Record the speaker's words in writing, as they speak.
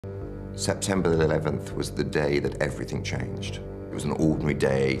September the 11th was the day that everything changed. It was an ordinary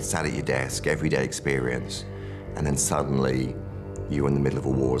day, sat at your desk, everyday experience, and then suddenly you were in the middle of a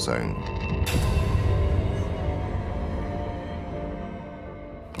war zone.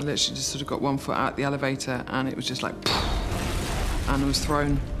 I literally just sort of got one foot out the elevator and it was just like, and I was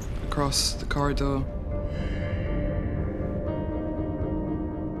thrown across the corridor.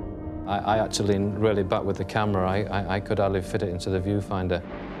 I had to lean really back with the camera. I could hardly fit it into the viewfinder.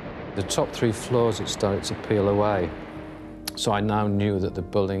 The top 3 floors, it started to peel away. So I now knew that the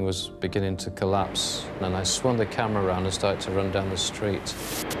building was beginning to collapse. And I swung the camera around and started to run down the street.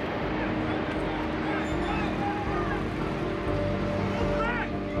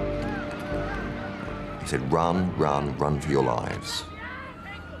 He said, run, run, run for your lives.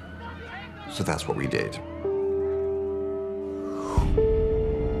 So that's what we did.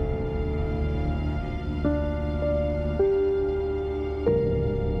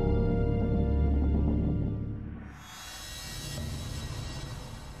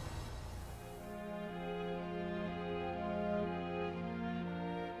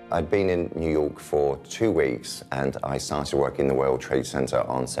 I'd been in New York for 2 weeks, and I started working in the World Trade Center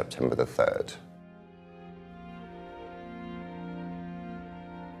on September the 3rd.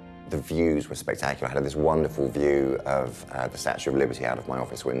 The views were spectacular. I had this wonderful view of the Statue of Liberty out of my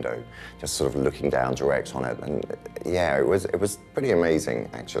office window, just sort of looking down direct on it. And yeah, it was pretty amazing,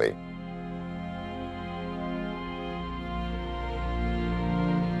 actually.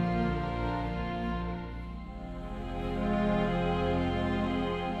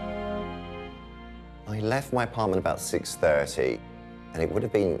 I left my apartment about 6:30, and it would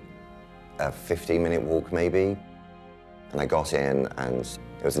have been a 15-minute walk, maybe. And I got in, and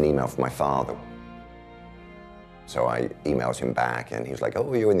it was an email from my father. So I emailed him back, and he was like,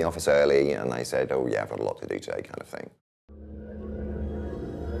 oh, you're in the office early. And I said, oh, yeah, I've got a lot to do today, kind of thing.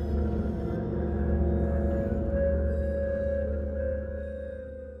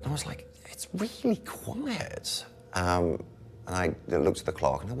 And I was like, it's really quiet. And I looked at the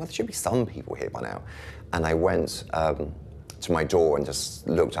clock, and I thought, well, there should be some people here by now. And I went to my door and just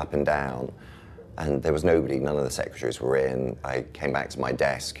looked up and down, and there was nobody, none of the secretaries were in. I came back to my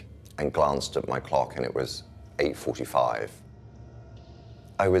desk and glanced at my clock, and it was 8:45.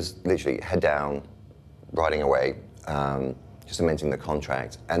 I was literally head down, writing away, just amending the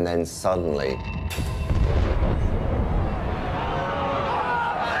contract, and then suddenly,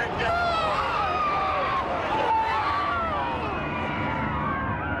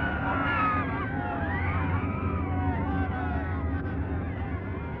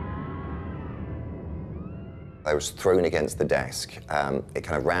 I was thrown against the desk. It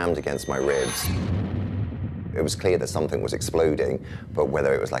kind of rammed against my ribs. It was clear that something was exploding, but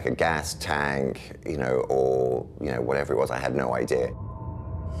whether it was like a gas tank, or, whatever it was, I had no idea.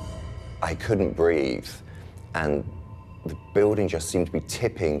 I couldn't breathe, and the building just seemed to be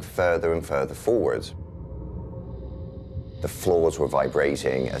tipping further and further forward. The floors were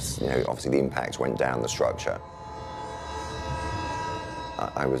vibrating as, obviously the impact went down the structure.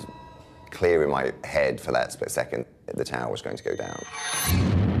 I was clear in my head for that split second that the tower was going to go down.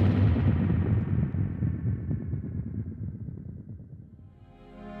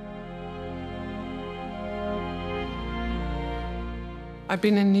 I've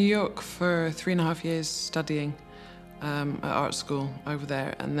been in New York for 3.5 years studying at art school over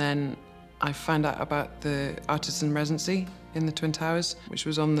there, and then I found out about the artist in residency in the Twin Towers, which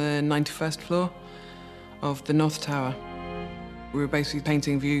was on the 91st floor of the North Tower. We were basically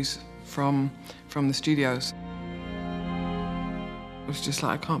painting views from the studios. It was just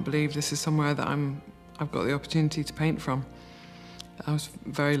like, I can't believe this is somewhere that I've got the opportunity to paint from. I was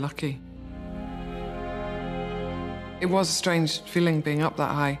very lucky. It was a strange feeling being up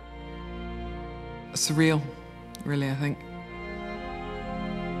that high. Surreal, really, I think.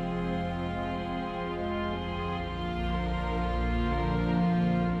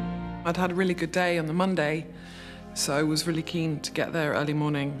 I'd had a really good day on the Monday, so I was really keen to get there early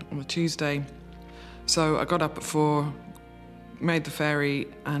morning on the Tuesday. So I got up at 4, made the ferry,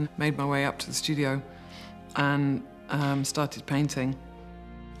 and made my way up to the studio and started painting.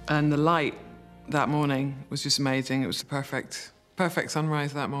 And the light that morning was just amazing. It was the perfect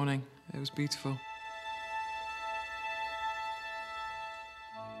sunrise that morning. It was beautiful.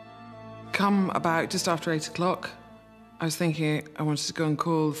 Come about just after 8 o'clock, I was thinking I wanted to go and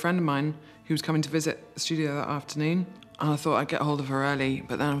call a friend of mine who was coming to visit the studio that afternoon. And I thought I'd get hold of her early,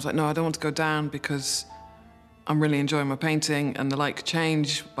 but then I was like, no, I don't want to go down because I'm really enjoying my painting and the light could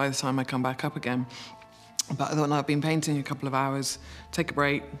change by the time I come back up again. But I thought, no, I've been painting a couple of hours, take a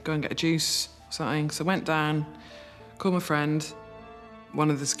break, go and get a juice or something. So I went down, called my friend. One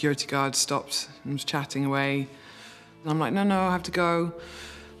of the security guards stopped and was chatting away. And I'm like, no, I have to go.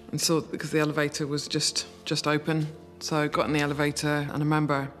 And saw, because the elevator was just open. So I got in the elevator and I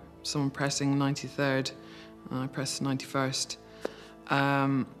remember someone pressing 93rd and I pressed 91st.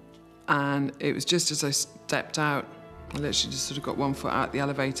 And it was just as I stepped out, I literally just sort of got one foot out the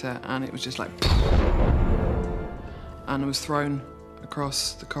elevator and it was just like, and I was thrown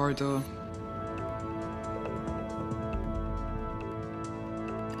across the corridor.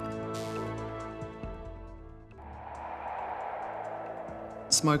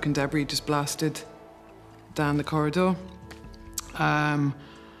 Smoke and debris just blasted down the corridor.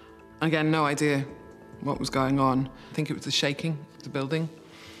 Again, no idea what was going on. I think it was the shaking of the building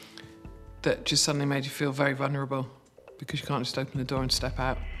that just suddenly made you feel very vulnerable because you can't just open the door and step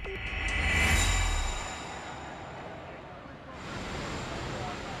out.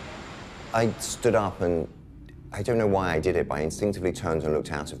 I stood up and I don't know why I did it, but I instinctively turned and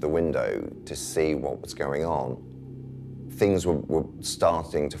looked out of the window to see what was going on. Things were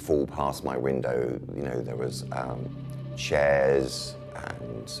starting to fall past my window. You know, there was chairs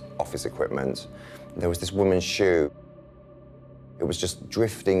and office equipment. There was this woman's shoe. It was just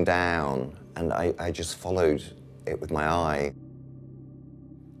drifting down, and I just followed it with my eye.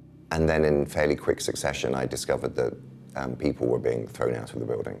 And then in fairly quick succession, I discovered that people were being thrown out of the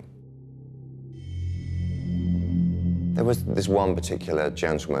building. There was this one particular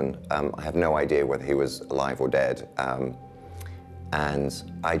gentleman, I have no idea whether he was alive or dead, and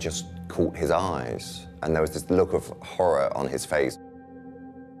I just caught his eyes, and there was this look of horror on his face.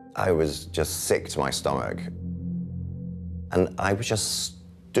 I was just sick to my stomach, and I was just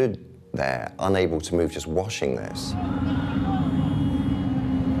stood there, unable to move, just watching this.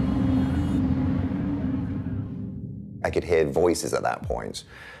 I could hear voices at that point,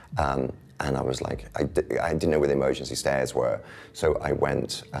 and I was like, I didn't know where the emergency stairs were, so I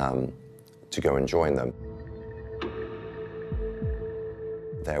went to go and join them.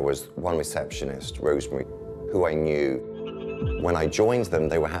 There was one receptionist, Rosemary, who I knew. When I joined them,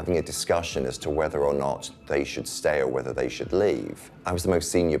 they were having a discussion as to whether or not they should stay or whether they should leave. I was the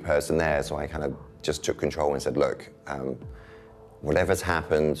most senior person there, so I kind of just took control and said, look, whatever's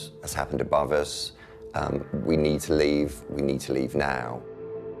happened has happened above us. We need to leave now.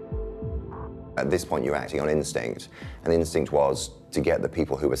 At this point, you're acting on instinct, and the instinct was to get the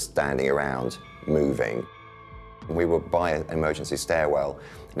people who were standing around moving. We were by an emergency stairwell,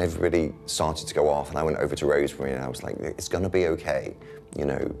 and everybody started to go off, and I went over to Rosemary, and I was like, it's gonna be okay. You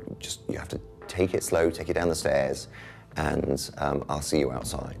know, just, you have to take it slow, take it down the stairs, and I'll see you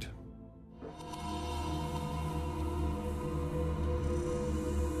outside.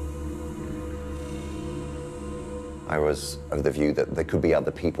 I was of the view that there could be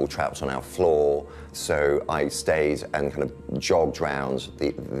other people trapped on our floor, so I stayed and kind of jogged around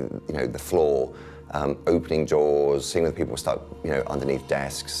the floor, opening doors, seeing whether people were stuck, underneath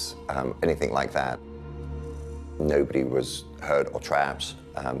desks, anything like that. Nobody was hurt or trapped.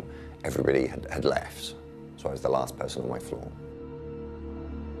 Everybody had left, so I was the last person on my floor.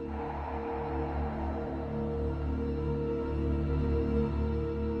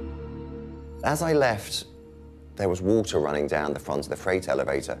 As I left, there was water running down the front of the freight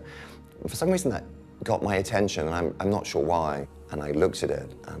elevator. And for some reason, that got my attention, and I'm not sure why. And I looked at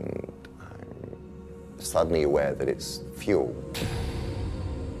it, and I'm suddenly aware that it's fuel.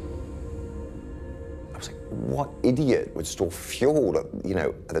 I was like, what idiot would store fuel at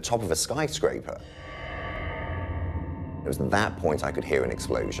the top of a skyscraper? It was at that point I could hear an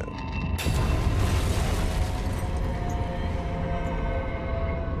explosion.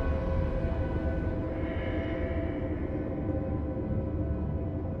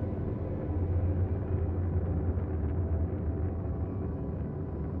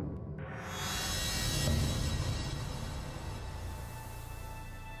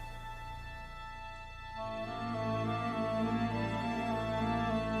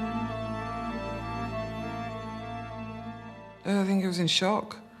 I think I was in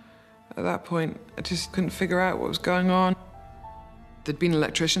shock at that point. I just couldn't figure out what was going on. There'd been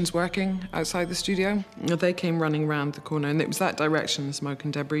electricians working outside the studio. They came running round the corner, and it was that direction the smoke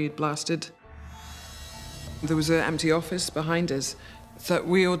and debris had blasted. There was an empty office behind us, so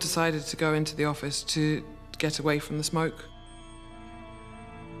we all decided to go into the office to get away from the smoke.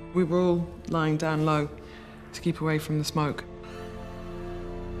 We were all lying down low to keep away from the smoke.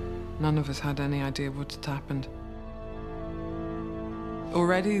 None of us had any idea what had happened.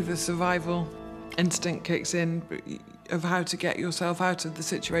 Already the survival instinct kicks in of how to get yourself out of the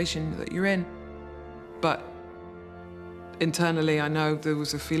situation that you're in. But internally, I know there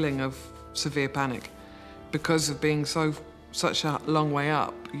was a feeling of severe panic because of being so such a long way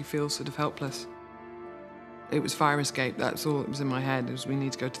up, you feel sort of helpless. It was fire escape, that's all that was in my head, was we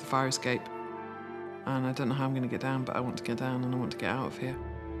need to go to the fire escape. And I don't know how I'm going to get down, but I want to get down and I want to get out of here.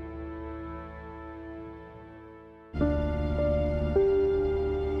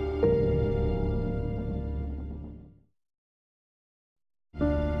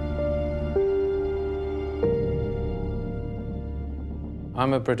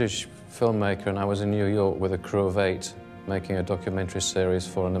 I'm a British filmmaker and I was in New York with a crew of 8 making a documentary series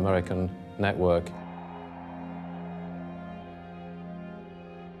for an American network.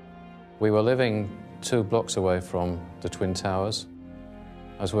 We were living 2 blocks away from the Twin Towers.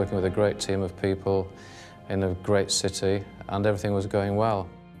 I was working with a great team of people in a great city and everything was going well.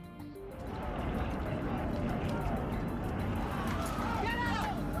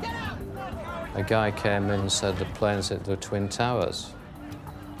 A guy came in and said the planes hit the Twin Towers.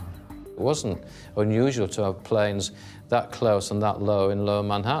 It wasn't unusual to have planes that close and that low in lower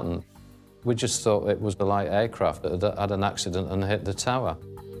Manhattan. We just thought it was a light aircraft that had an accident and hit the tower.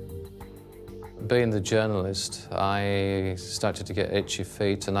 Being the journalist, I started to get itchy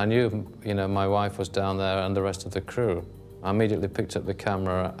feet, and I knew, my wife was down there and the rest of the crew. I immediately picked up the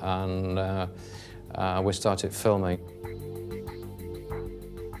camera and we started filming.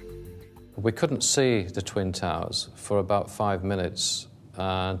 We couldn't see the Twin Towers for about 5 minutes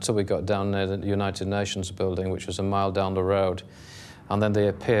until we got down near the United Nations building, which was a mile down the road, and then they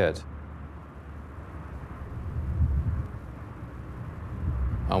appeared.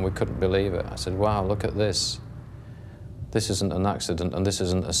 And we couldn't believe it. I said, wow, look at this. This isn't an accident and this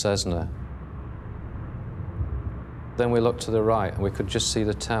isn't a Cessna. Then we looked to the right and we could just see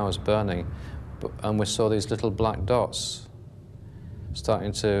the towers burning, and we saw these little black dots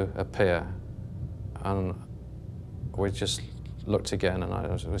starting to appear. And we just looked again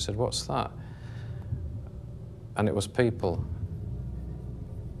and we said, what's that? And it was people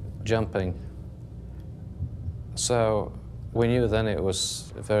jumping. So we knew then it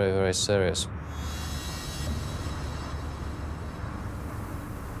was very, very serious.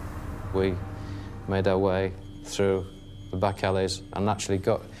 We made our way through the back alleys and actually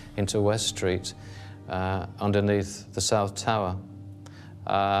got into West Street underneath the South Tower,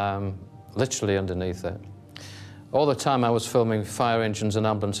 literally underneath it. All the time I was filming fire engines and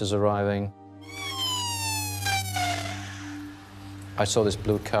ambulances arriving. I saw this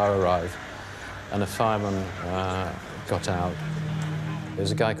blue car arrive and a fireman got out. There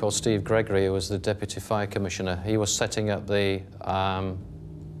was a guy called Steve Gregory who was the Deputy Fire Commissioner. He was setting up the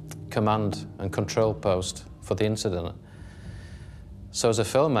command and control post for the incident. So as a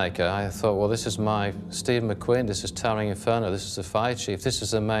filmmaker, I thought, well, this is my Steve McQueen, this is Towering Inferno, this is the fire chief, this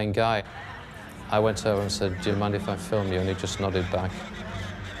is the main guy. I went over and said, do you mind if I film you? And he just nodded back.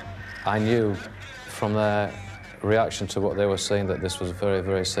 I knew from their reaction to what they were saying that this was very,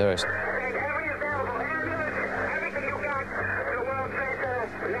 very serious.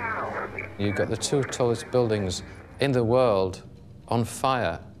 You've got the 2 tallest buildings in the world on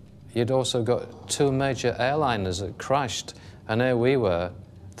fire. You'd also got 2 major airliners that crashed, and here we were,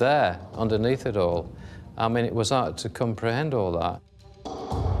 there, underneath it all. I mean, it was hard to comprehend all that.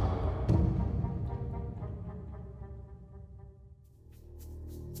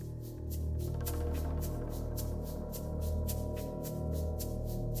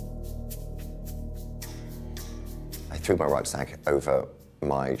 I threw my rucksack over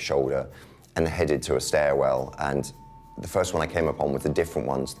my shoulder and headed to a stairwell, and the first one I came upon was a different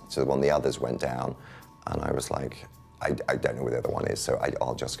one to the one the others went down, and I was like, I don't know where the other one is, so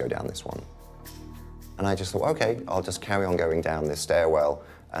I'll just go down this one. And I just thought, okay, I'll just carry on going down this stairwell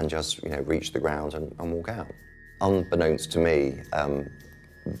and just, reach the ground and walk out. Unbeknownst to me,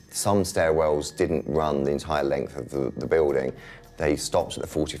 some stairwells didn't run the entire length of the building. They stopped at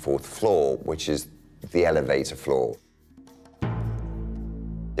the 44th floor, which is the elevator floor.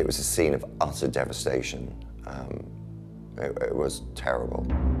 It was a scene of utter devastation. It was terrible.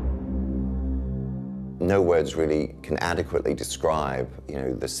 No words really can adequately describe,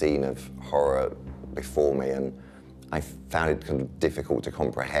 the scene of horror before me, and I found it kind of difficult to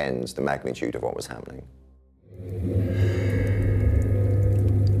comprehend the magnitude of what was happening.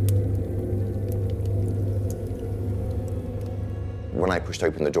 When I pushed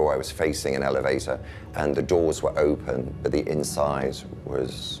open the door, I was facing an elevator, and the doors were open, but the inside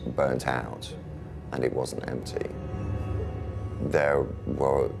was burnt out, and it wasn't empty. There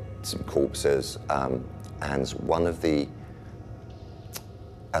were some corpses, and one of the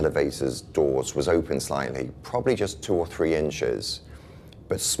elevator's doors was open slightly, probably just 2 or 3 inches,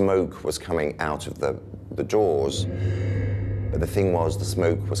 but smoke was coming out of the doors. But the thing was, the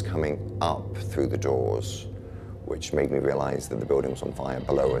smoke was coming up through the doors, which made me realize that the building was on fire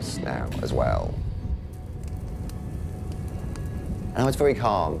below us now as well. And I was very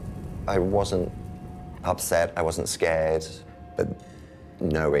calm. I wasn't upset, I wasn't scared, but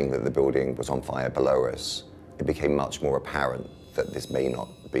knowing that the building was on fire below us, it became much more apparent that this may not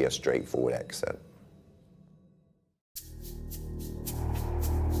be a straightforward exit.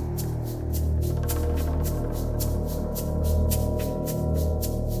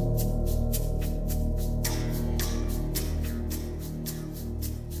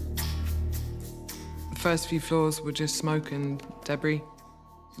 The first few floors were just smoke and debris.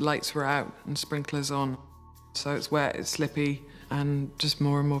 Lights were out and sprinklers on. So it's wet, it's slippy, and just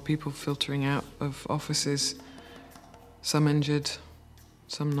more and more people filtering out of offices. Some injured,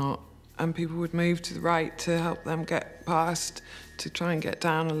 some not. And people would move to the right to help them get past, to try and get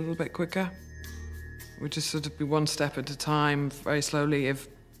down a little bit quicker. We'd just sort of be one step at a time, very slowly.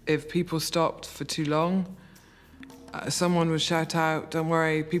 If people stopped for too long, someone would shout out, "Don't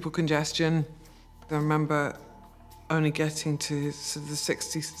worry, people congestion." I remember only getting to sort of the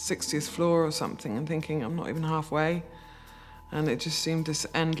 60th floor or something and thinking, I'm not even halfway. And it just seemed this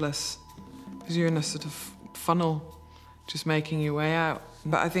endless, because you're in a sort of funnel, just making your way out.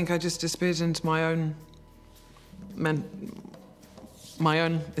 But I think I just disappeared into my own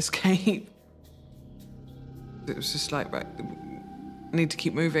escape. It was just like, right, I need to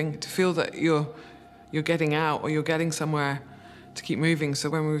keep moving, to feel that you're getting out or you're getting somewhere, to keep moving. So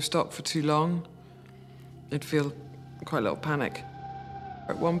when we were stopped for too long, it'd feel quite a lot of panic.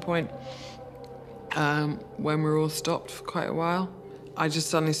 At one point, when we were all stopped for quite a while, I just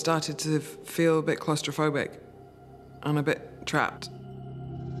suddenly started to feel a bit claustrophobic and a bit trapped.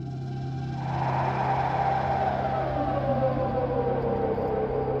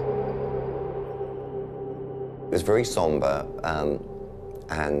 It was very somber,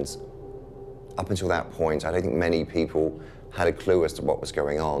 and up until that point, I don't think many people had a clue as to what was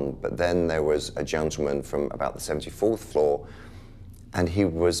going on. But then there was a gentleman from about the 74th floor, and he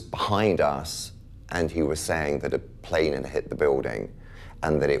was behind us, and he was saying that a plane had hit the building,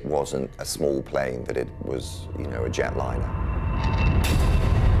 and that it wasn't a small plane, that it was, you know, a jetliner.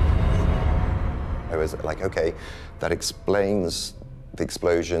 I was like, okay, that explains the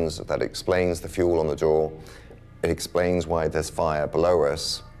explosions, that explains the fuel on the door, it explains why there's fire below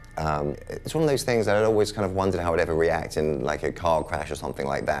us. It's one of those things that I'd always kind of wondered how I'd ever react in like a car crash or something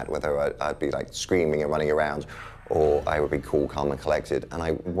like that, whether I'd be like screaming and running around, or I would be cool, calm and collected, and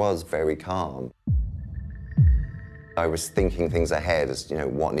I was very calm. I was thinking things ahead as, you know,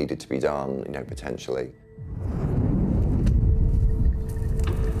 what needed to be done, you know, potentially.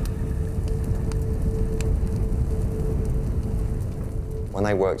 When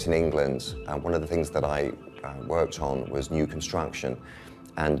I worked in England, one of the things that I worked on was new construction.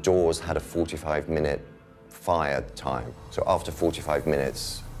 And doors had a 45-minute fire time. So after 45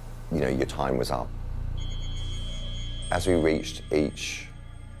 minutes, you know, your time was up. As we reached each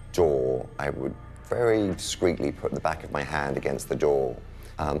door, I would very discreetly put the back of my hand against the door.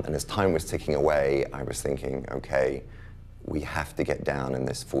 And as time was ticking away, I was thinking, okay, we have to get down in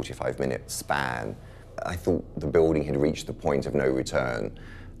this 45-minute span. I thought the building had reached the point of no return.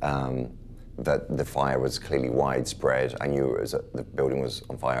 That the fire was clearly widespread. I knew it was, the building was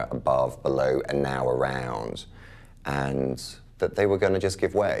on fire above, below, and now around, and that they were going to just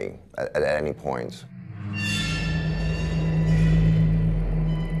give way at any point.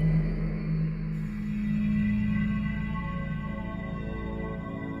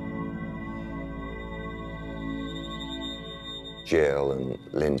 Jill and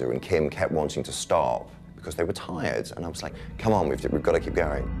Linda and Kim kept wanting to stop because they were tired, and I was like, come on, we've got to keep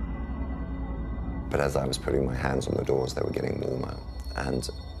going. But as I was putting my hands on the doors, they were getting warmer. And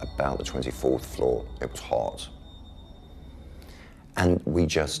about the 24th floor, it was hot. And we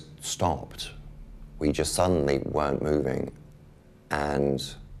just stopped. We just suddenly weren't moving. And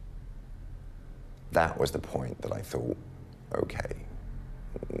that was the point that I thought, okay,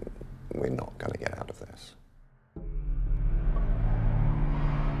 we're not going to get out of this.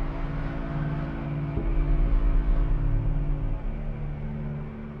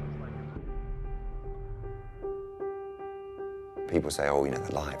 People say, oh, you know, their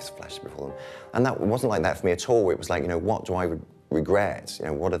lives flashed before them. And that wasn't like that for me at all. It was like, you know, what do I regret? You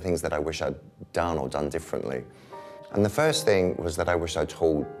know, what are things that I wish I'd done or done differently? And the first thing was that I wish I'd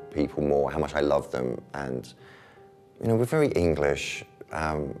told people more how much I loved them. And, you know, we're very English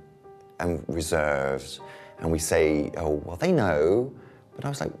and reserved. And we say, oh, well, they know. But I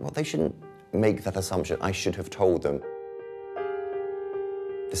was like, well, they shouldn't make that assumption. I should have told them.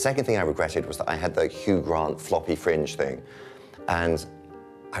 The second thing I regretted was that I had the Hugh Grant floppy fringe thing. And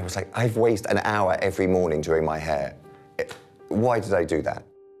I was like, I've wasted an hour every morning doing my hair. Why did I do that?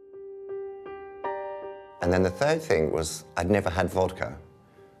 And then the third thing was I'd never had vodka.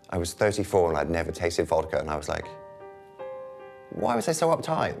 I was 34 and I'd never tasted vodka, and I was like, why was I so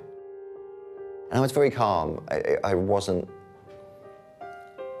uptight? And I was very calm. I wasn't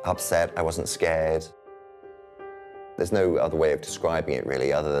upset, I wasn't scared. There's no other way of describing it,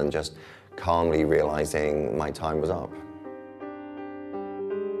 really, other than just calmly realizing my time was up.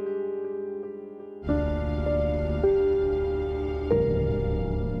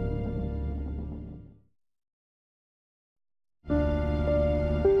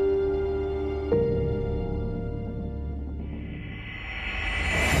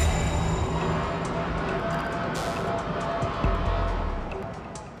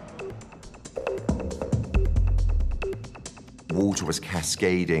 Water was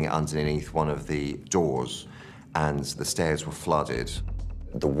cascading underneath one of the doors, and the stairs were flooded.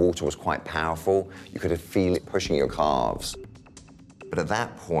 The water was quite powerful. You could feel it pushing your calves. But at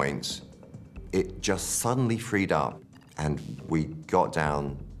that point, it just suddenly freed up, and we got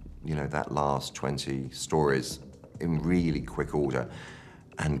down, you know, that last 20 stories in really quick order.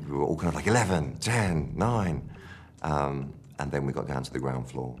 And we were all kind of like 11, 10, 9. And then we got down to the ground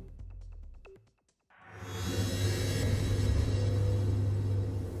floor.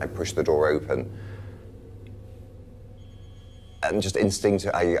 I pushed the door open, and just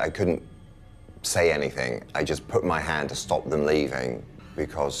instinctively, I couldn't say anything. I just put my hand to stop them leaving,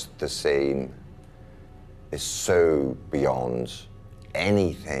 because the scene is so beyond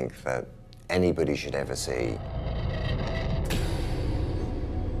anything that anybody should ever see.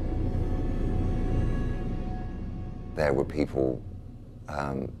 There were people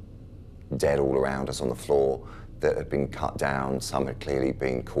dead all around us on the floor that had been cut down. Some had clearly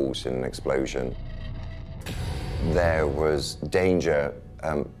been caught in an explosion. There was danger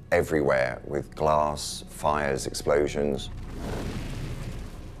everywhere, with glass, fires, explosions.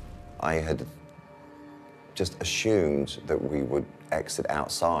 I had just assumed that we would exit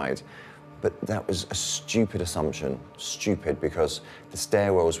outside, but that was a stupid assumption. Stupid, because the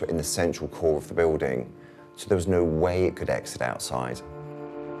stairwells were in the central core of the building, so there was no way it could exit outside.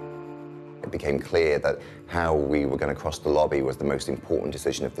 It became clear that how we were going to cross the lobby was the most important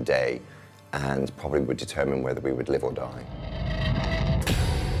decision of the day, and probably would determine whether we would live or die.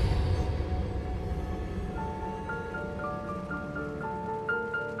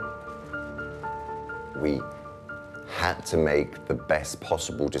 We had to make the best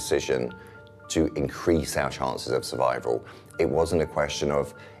possible decision to increase our chances of survival. It wasn't a question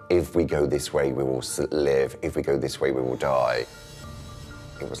of, if we go this way, we will live, if we go this way, we will die.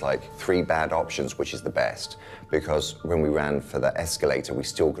 It was like 3 bad options, which is the best, because when we ran for the escalator, we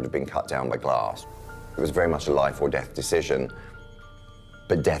still could have been cut down by glass. It was very much a life or death decision,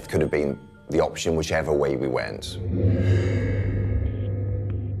 but death could have been the option whichever way we went.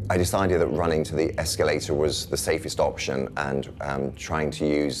 I decided that running to the escalator was the safest option, and trying to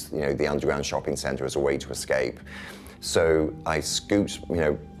use, the underground shopping centre as a way to escape. So I scooped,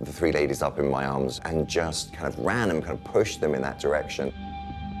 the 3 ladies up in my arms and just kind of ran and kind of pushed them in that direction.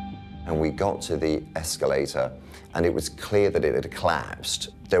 And we got to the escalator, and it was clear that it had collapsed.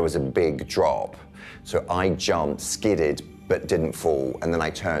 There was a big drop. So I jumped, skidded, but didn't fall. And then I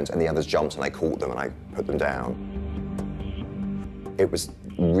turned, and the others jumped, and I caught them, and I put them down. It was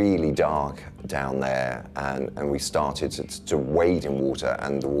really dark down there, and we started to wade in water,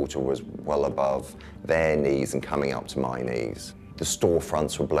 and the water was well above their knees and coming up to my knees. The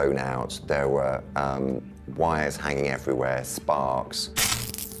storefronts were blown out. There were wires hanging everywhere, sparks.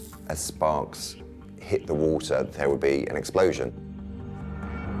 As sparks hit the water, there would be an explosion.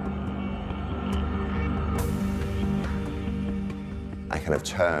 I kind of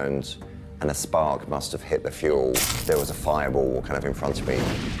turned, and a spark must have hit the fuel. There was a fireball kind of in front of me.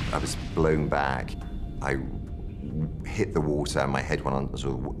 I was blown back. I hit the water, my head went under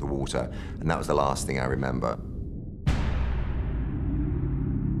the water, and that was the last thing I remember.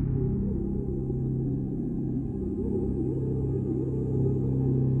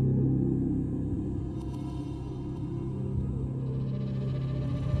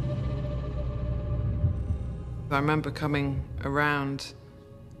 I remember coming around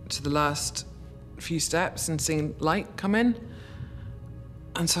to the last few steps and seeing light come in.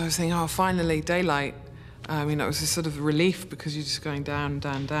 And so I was thinking, oh, finally, daylight. It was a sort of relief, because you're just going down,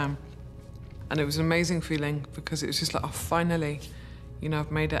 down, down. And it was an amazing feeling, because it was just like, oh, finally,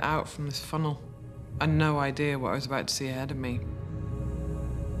 I've made it out from this funnel. I had no idea what I was about to see ahead of me.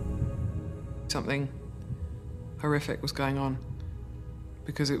 Something horrific was going on,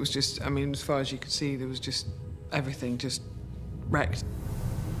 because it was just, as far as you could see, there was just everything just wrecked.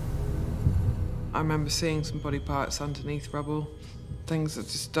 I remember seeing some body parts underneath rubble, things that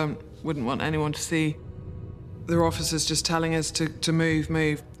just wouldn't want anyone to see. There were officers just telling us to move,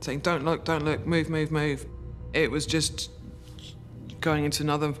 saying, don't look, move, move, move. It was just going into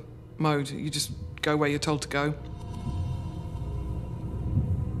another mode. You just go where you're told to go.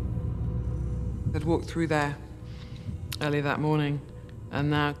 I'd walked through there early that morning and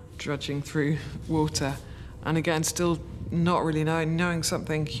now drudging through water. And again, still not really knowing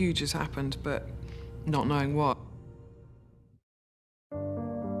something huge has happened, but not knowing what.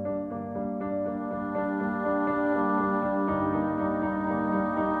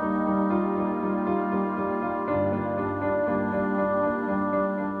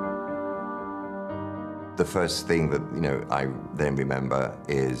 The first thing that, I then remember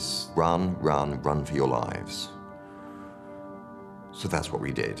is run, run, run for your lives. So that's what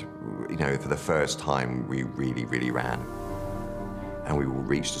we did. For the first time, we really, really ran. And we all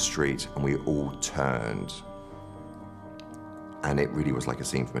reached the street and we all turned. And it really was like a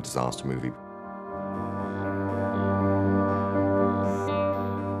scene from a disaster movie.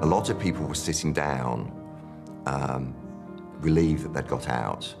 A lot of people were sitting down, relieved that they'd got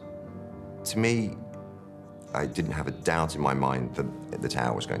out. To me, I didn't have a doubt in my mind that the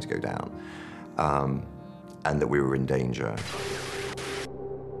tower was going to go down, and that we were in danger.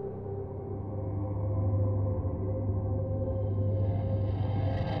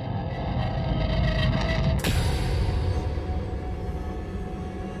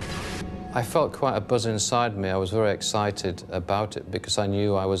 I felt quite a buzz inside me. I was very excited about it because I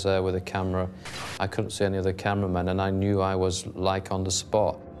knew I was there with a camera. I couldn't see any other cameramen, and I knew I was like on the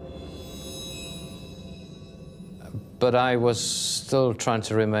spot. But I was still trying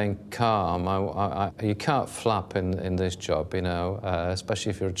to remain calm. You can't flap in this job,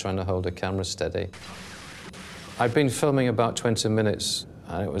 especially if you're trying to hold a camera steady. I'd been filming about 20 minutes,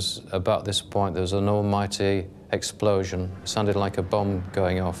 and it was about this point there was an almighty explosion. It sounded like a bomb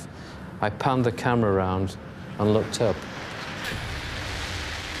going off. I panned the camera around and looked up.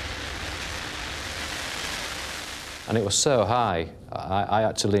 And it was so high, I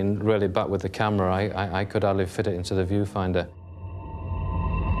had to lean really back with the camera. I could hardly fit it into the viewfinder.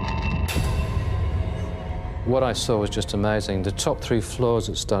 What I saw was just amazing. The top 3 floors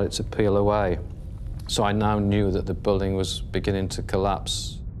had started to peel away. So I now knew that the building was beginning to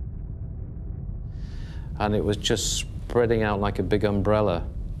collapse. And it was just spreading out like a big umbrella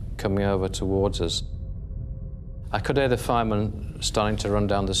coming over towards us. I could hear the firemen starting to run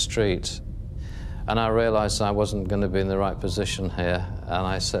down the street. And I realised I wasn't going to be in the right position here. And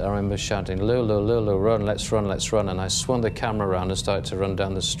I remember shouting, Lulu, Lulu, run, let's run, let's run. And I swung the camera around and started to run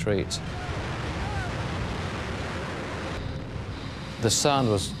down the street. The sound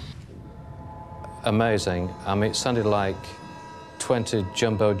was amazing. I mean, it sounded like 20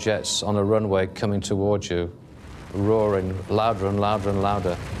 jumbo jets on a runway coming towards you, roaring louder and louder and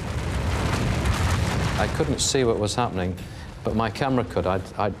louder. I couldn't see what was happening, but my camera could.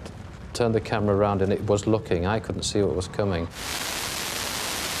 I'd turned the camera around and it was looking. I couldn't see what was coming.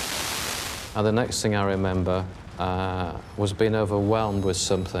 And the next thing I remember was being overwhelmed with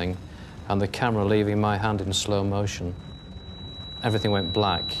something and the camera leaving my hand in slow motion. Everything went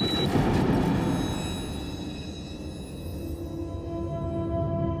black.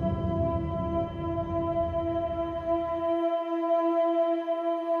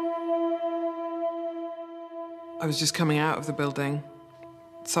 I was just coming out of the building.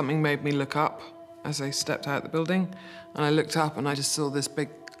 Something made me look up as I stepped out of the building, and I looked up and I just saw this big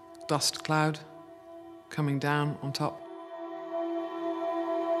dust cloud coming down on top.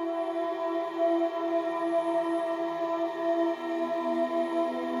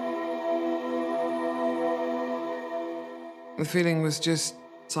 The feeling was just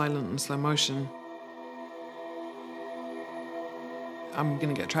silent and slow motion. I'm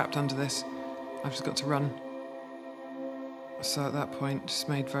gonna get trapped under this. I've just got to run. So at that point, just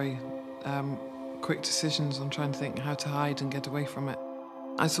made very quick decisions on trying to think how to hide and get away from it.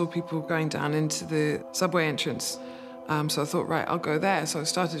 I saw people going down into the subway entrance, so I thought, right, I'll go there. So I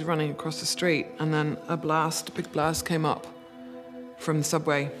started running across the street, and then a big blast came up from the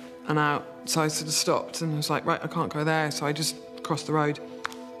subway and out. So I sort of stopped and was like, right, I can't go there. So I just crossed the road.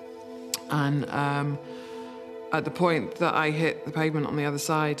 And at the point that I hit the pavement on the other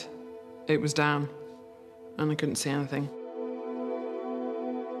side, it was down and I couldn't see anything.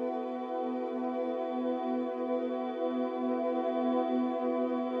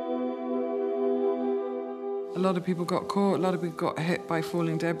 A lot of people got caught, a lot of people got hit by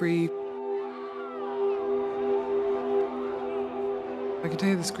falling debris. I could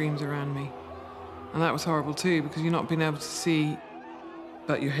hear the screams around me. And that was horrible too, because you're not being able to see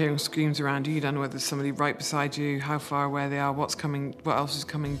but you're hearing screams around you. You don't know whether there's somebody right beside you, how far away they are, what else is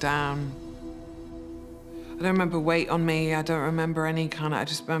coming down. I don't remember weight on me. I don't remember any kind of, I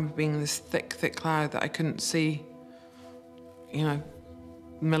just remember being this thick, thick cloud that I couldn't see, you know,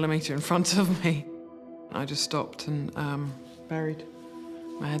 a millimetre in front of me. I just stopped and buried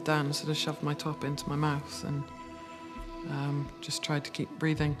my head down and sort of shoved my top into my mouth and just tried to keep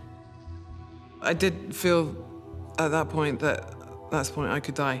breathing. I did feel at that point that's the point I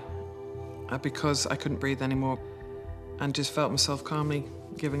could die because I couldn't breathe anymore, and just felt myself calmly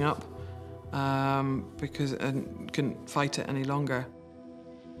giving up because I couldn't fight it any longer.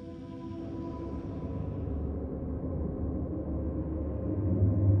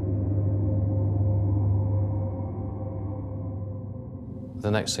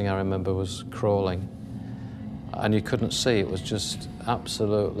 The next thing I remember was crawling, and you couldn't see, it was just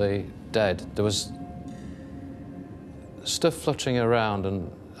absolutely dead. There was stuff fluttering around,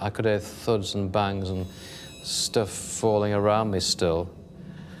 and I could hear thuds and bangs and stuff falling around me still.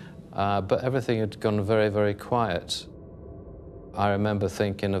 But everything had gone very, very quiet. I remember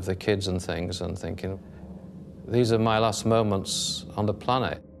thinking of the kids and things and thinking, these are my last moments on the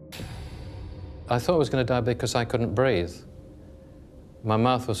planet. I thought I was going to die because I couldn't breathe. My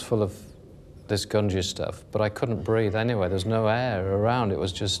mouth was full of this gungy stuff, but I couldn't breathe anyway. There's no air around. It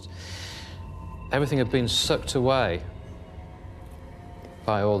was just, everything had been sucked away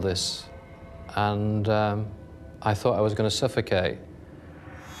by all this. And I thought I was going to suffocate.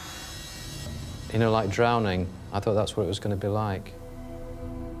 You know, like drowning. I thought that's what it was going to be like.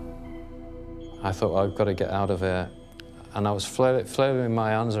 I thought, I've got to get out of here. And I was flailing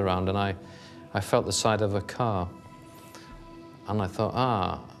my arms around, and I felt the side of a car. And I thought,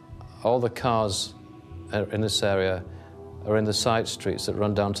 all the cars in this area are in the side streets that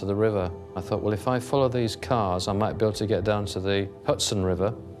run down to the river. I thought, well, if I follow these cars, I might be able to get down to the Hudson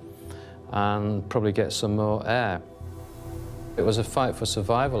River and probably get some more air. It was a fight for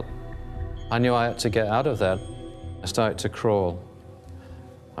survival. I knew I had to get out of there. I started to crawl.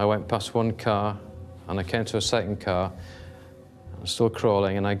 I went past one car, and I came to a second car. I'm still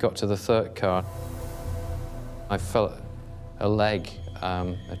crawling, and I got to the third car. I felt a leg,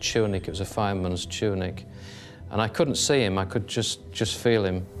 a tunic. It was a fireman's tunic. And I couldn't see him. I could just feel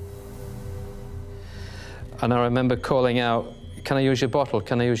him. And I remember calling out, "Can I use your bottle?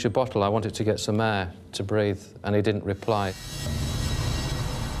 Can I use your bottle? I wanted to get some air to breathe." And he didn't reply.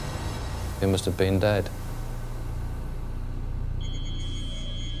 He must have been dead.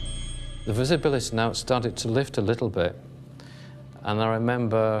 The visibility now started to lift a little bit. And I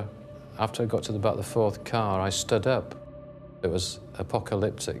remember, after I got to about the fourth car, I stood up. It was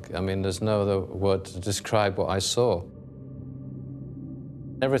apocalyptic. I mean, there's no other word to describe what I saw.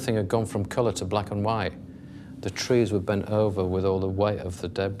 Everything had gone from colour to black and white. The trees were bent over with all the weight of the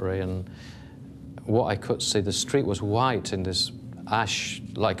debris, and what I could see, the street was white in this ash,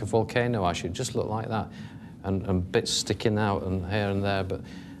 like a volcano ash. It just looked like that, and bits sticking out and here and there. But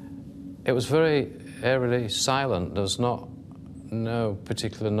it was very eerily silent. There was no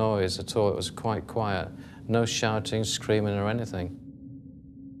particular noise at all. It was quite quiet. No shouting, screaming, or anything.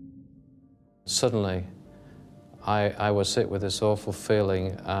 Suddenly, I was hit with this awful feeling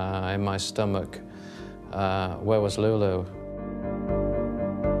in my stomach. Where was Lulu?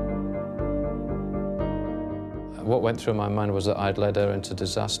 What went through my mind was that I'd led her into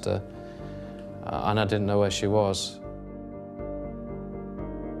disaster, and I didn't know where she was.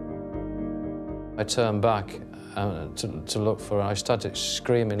 I turned back to look for her. I started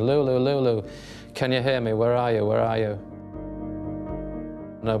screaming, "Lulu, Lulu, can you hear me? Where are you? Where are you?"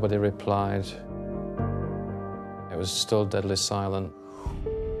 Nobody replied. It was still deadly silent.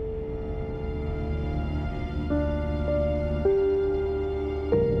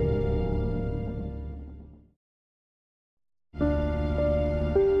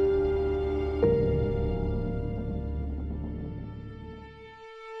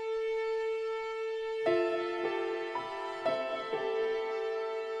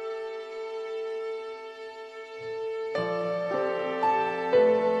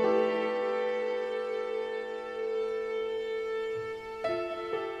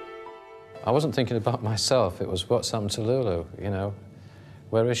 I wasn't thinking about myself. It was, what's happened to Lulu, you know?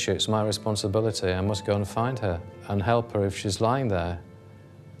 Where is she? It's my responsibility. I must go and find her and help her if she's lying there.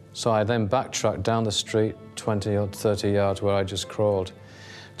 So I then backtracked down the street 20 or 30 yards where I just crawled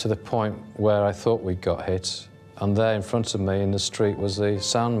to the point where I thought we'd got hit. And there in front of me in the street was the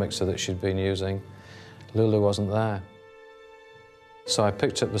sound mixer that she'd been using. Lulu wasn't there. So I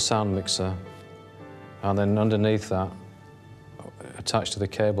picked up the sound mixer, and then underneath that, attached to the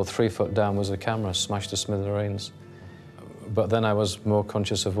cable, 3 foot down, was a camera, smashed to smithereens. But then I was more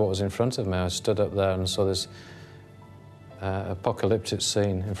conscious of what was in front of me. I stood up there and saw this apocalyptic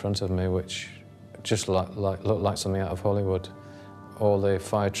scene in front of me, which just looked like something out of Hollywood. All the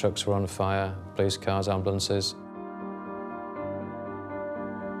fire trucks were on fire, police cars, ambulances.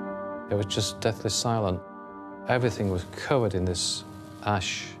 It was just deathly silent. Everything was covered in this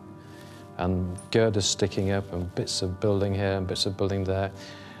ash and girders sticking up and bits of building here and bits of building there.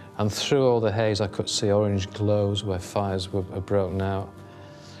 And through all the haze, I could see orange glows where fires were broken out.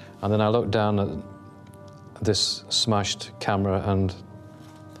 And then I looked down at this smashed camera and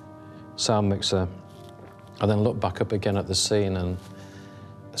sound mixer, and then looked back up again at the scene, and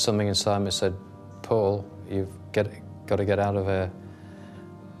something inside me said, Paul, you've got to get out of here.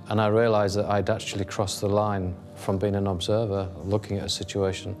 And I realised that I'd actually crossed the line from being an observer, looking at a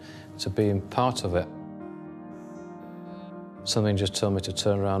situation, to being part of it. Something just told me to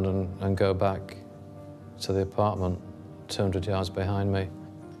turn around and go back to the apartment, 200 yards behind me.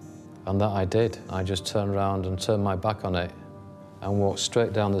 And that I did. I just turned around and turned my back on it and walked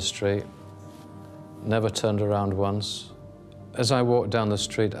straight down the street, never turned around once. As I walked down the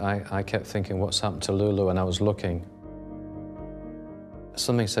street, I kept thinking, what's happened to Lulu? And I was looking.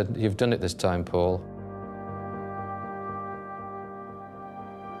 Something said, you've done it this time, Paul.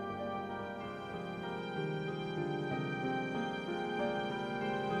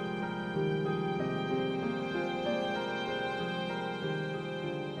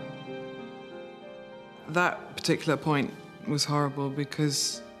 That particular point was horrible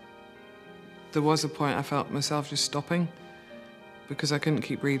because there was a point I felt myself just stopping because I couldn't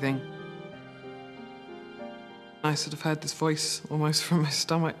keep breathing. I sort of heard this voice almost from my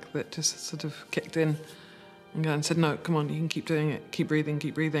stomach that just sort of kicked in and said, no, come on, you can keep doing it, keep breathing,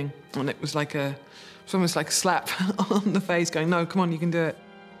 keep breathing. And it was almost like a slap on the face going, no, come on, you can do it.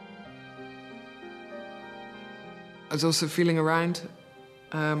 I was also feeling around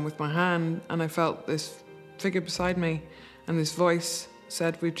with my hand, and I felt this figure beside me, and this voice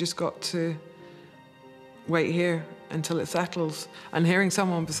said, we've just got to wait here until it settles. And hearing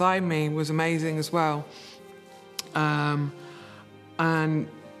someone beside me was amazing as well. And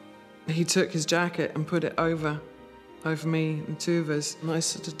he took his jacket and put it over me, the two of us. And I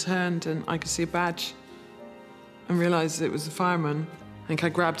sort of turned and I could see a badge and realised it was the fireman. I think I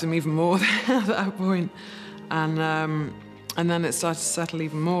grabbed him even more at that point. And then it started to settle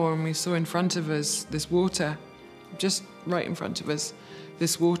even more, and we saw in front of us this water, just right in front of us,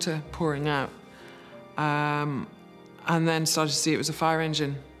 this water pouring out. And then started to see it was a fire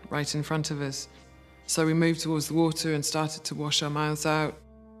engine right in front of us. So we moved towards the water and started to wash our mouths out.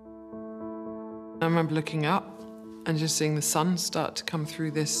 I remember looking up and just seeing the sun start to come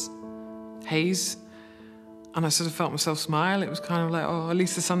through this haze. And I sort of felt myself smile. It was kind of like, oh, at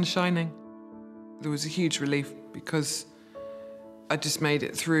least the sun's shining. There was a huge relief because I just made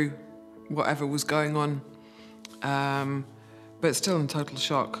it through whatever was going on, but still in total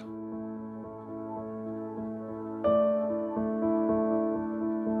shock.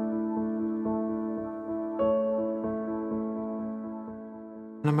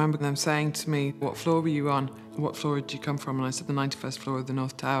 And I remember them saying to me, what floor were you on? What floor did you come from? And I said, the 91st floor of the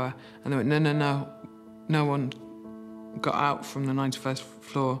North Tower. And they went, no, no one got out from the 91st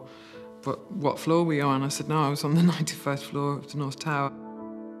floor. But what floor were you on? I said, no, I was on the 91st floor of the North Tower.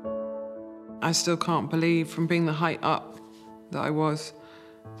 I still can't believe, from being the height up that I was,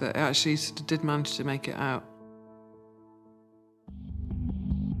 that I actually did manage to make it out.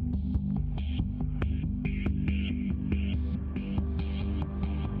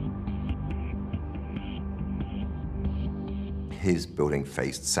 His building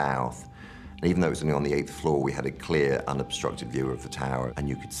faced south. And even though it was only on the 8th floor, we had a clear, unobstructed view of the tower, and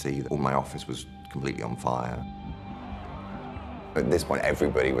you could see that all my office was completely on fire. At this point,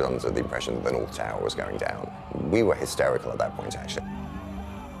 everybody was under the impression that the North Tower was going down. We were hysterical at that point, actually.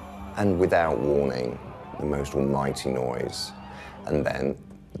 And without warning, the most almighty noise, and then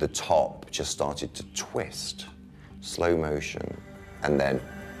the top just started to twist, slow motion, and then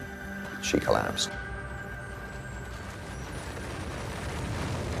she collapsed.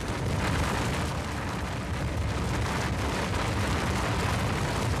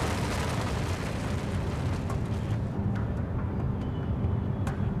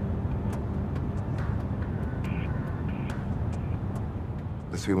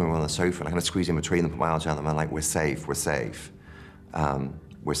 The three women were on the sofa, and I kind of squeezed in between them, put my arms around them, and I'm like, we're safe, we're safe.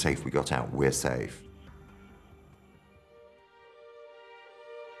 We're safe, we got out, we're safe.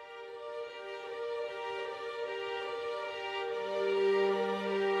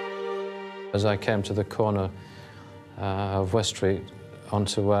 As I came to the corner of West Street,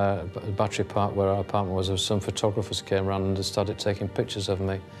 onto where the battery park where our apartment was. Some photographers came around and started taking pictures of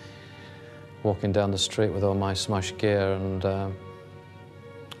me walking down the street with all my smashed gear, and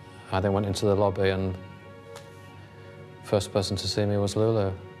I then went into the lobby, and first person to see me was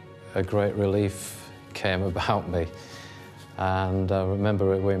Lulu. A great relief came about me, and I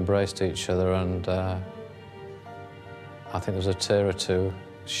remember we embraced each other, and I think there was a tear or two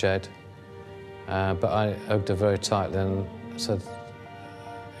shed, but I hugged her very tightly and said,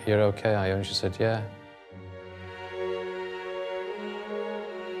 "You're okay, are you?" And she said, "Yeah."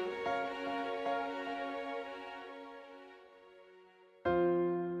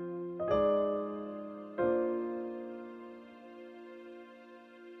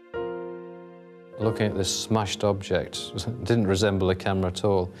 Looking at this smashed object, didn't resemble a camera at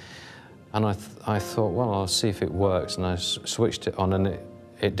all. And I thought, well, I'll see if it works. And I switched it on, and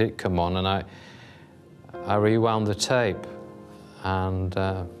it did come on. And I rewound the tape and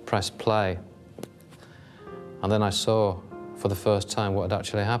pressed play. And then I saw, for the first time, what had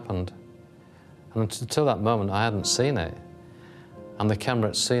actually happened. And until that moment, I hadn't seen it. And the camera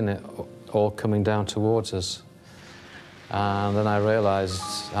had seen it all coming down towards us. And then I realised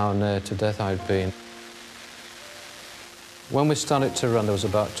how near to death I'd been. When we started to run, there was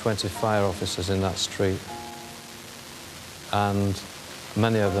about 20 fire officers in that street, and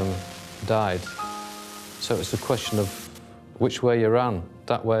many of them died. So it was the question of which way you ran,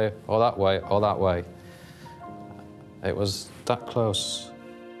 that way, or that way, or that way. It was that close.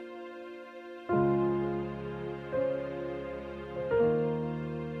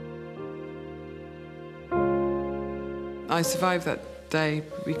 I survived that day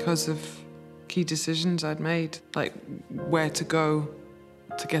because of key decisions I'd made, like where to go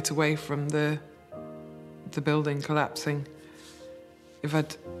to get away from the building collapsing. If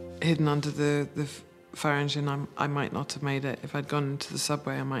I'd hidden under the fire engine, I might not have made it. If I'd gone into the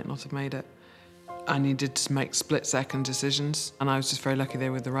subway, I might not have made it. I needed to make split-second decisions, and I was just very lucky they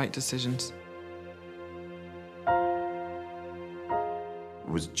were the right decisions. It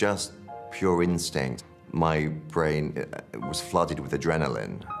was just pure instinct. My brain was flooded with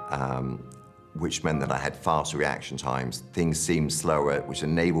adrenaline, which meant that I had faster reaction times. Things seemed slower, which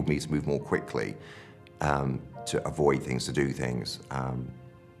enabled me to move more quickly, to avoid things, to do things.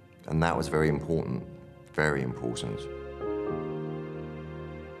 And that was very important, very important.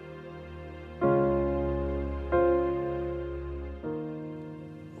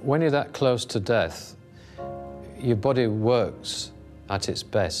 When you're that close to death, your body works at its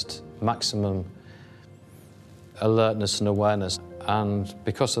best, maximum alertness and awareness, and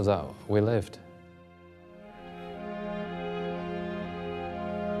because of that, we lived.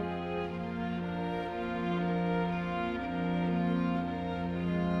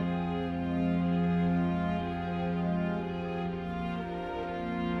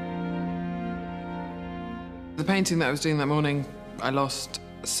 The painting that I was doing that morning, I lost,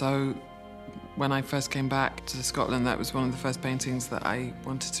 so when I first came back to Scotland, that was one of the first paintings that I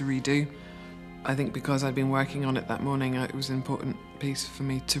wanted to redo. I think because I'd been working on it that morning, it was an important piece for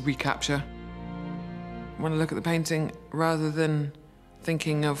me to recapture. When I look at the painting, rather than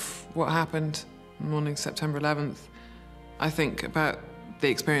thinking of what happened on the morning of September 11th, I think about the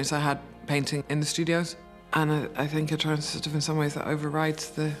experience I had painting in the studios. And I think it sort of in some ways that overrides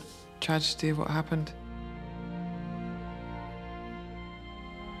the tragedy of what happened.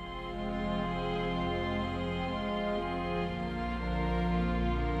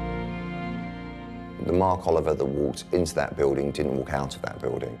 The Mark Oliver that walked into that building didn't walk out of that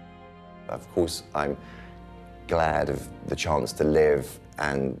building. Of course, I'm glad of the chance to live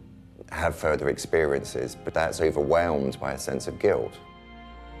and have further experiences, but that's overwhelmed by a sense of guilt.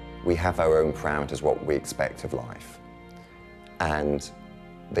 We have our own parameters, what we expect of life. And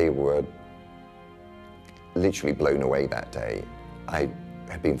they were literally blown away that day. I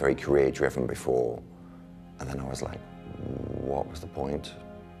had been very career-driven before, and then I was like, what was the point?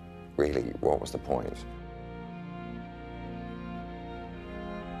 Really, what was the point?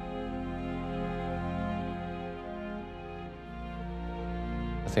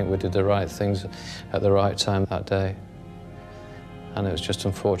 I think we did the right things at the right time that day. And it was just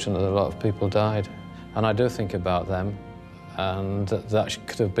unfortunate that a lot of people died. And I do think about them, and that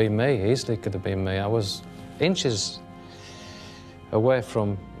could have been me, easily could have been me. I was inches away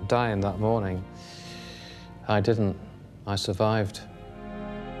from dying that morning. I didn't. I survived.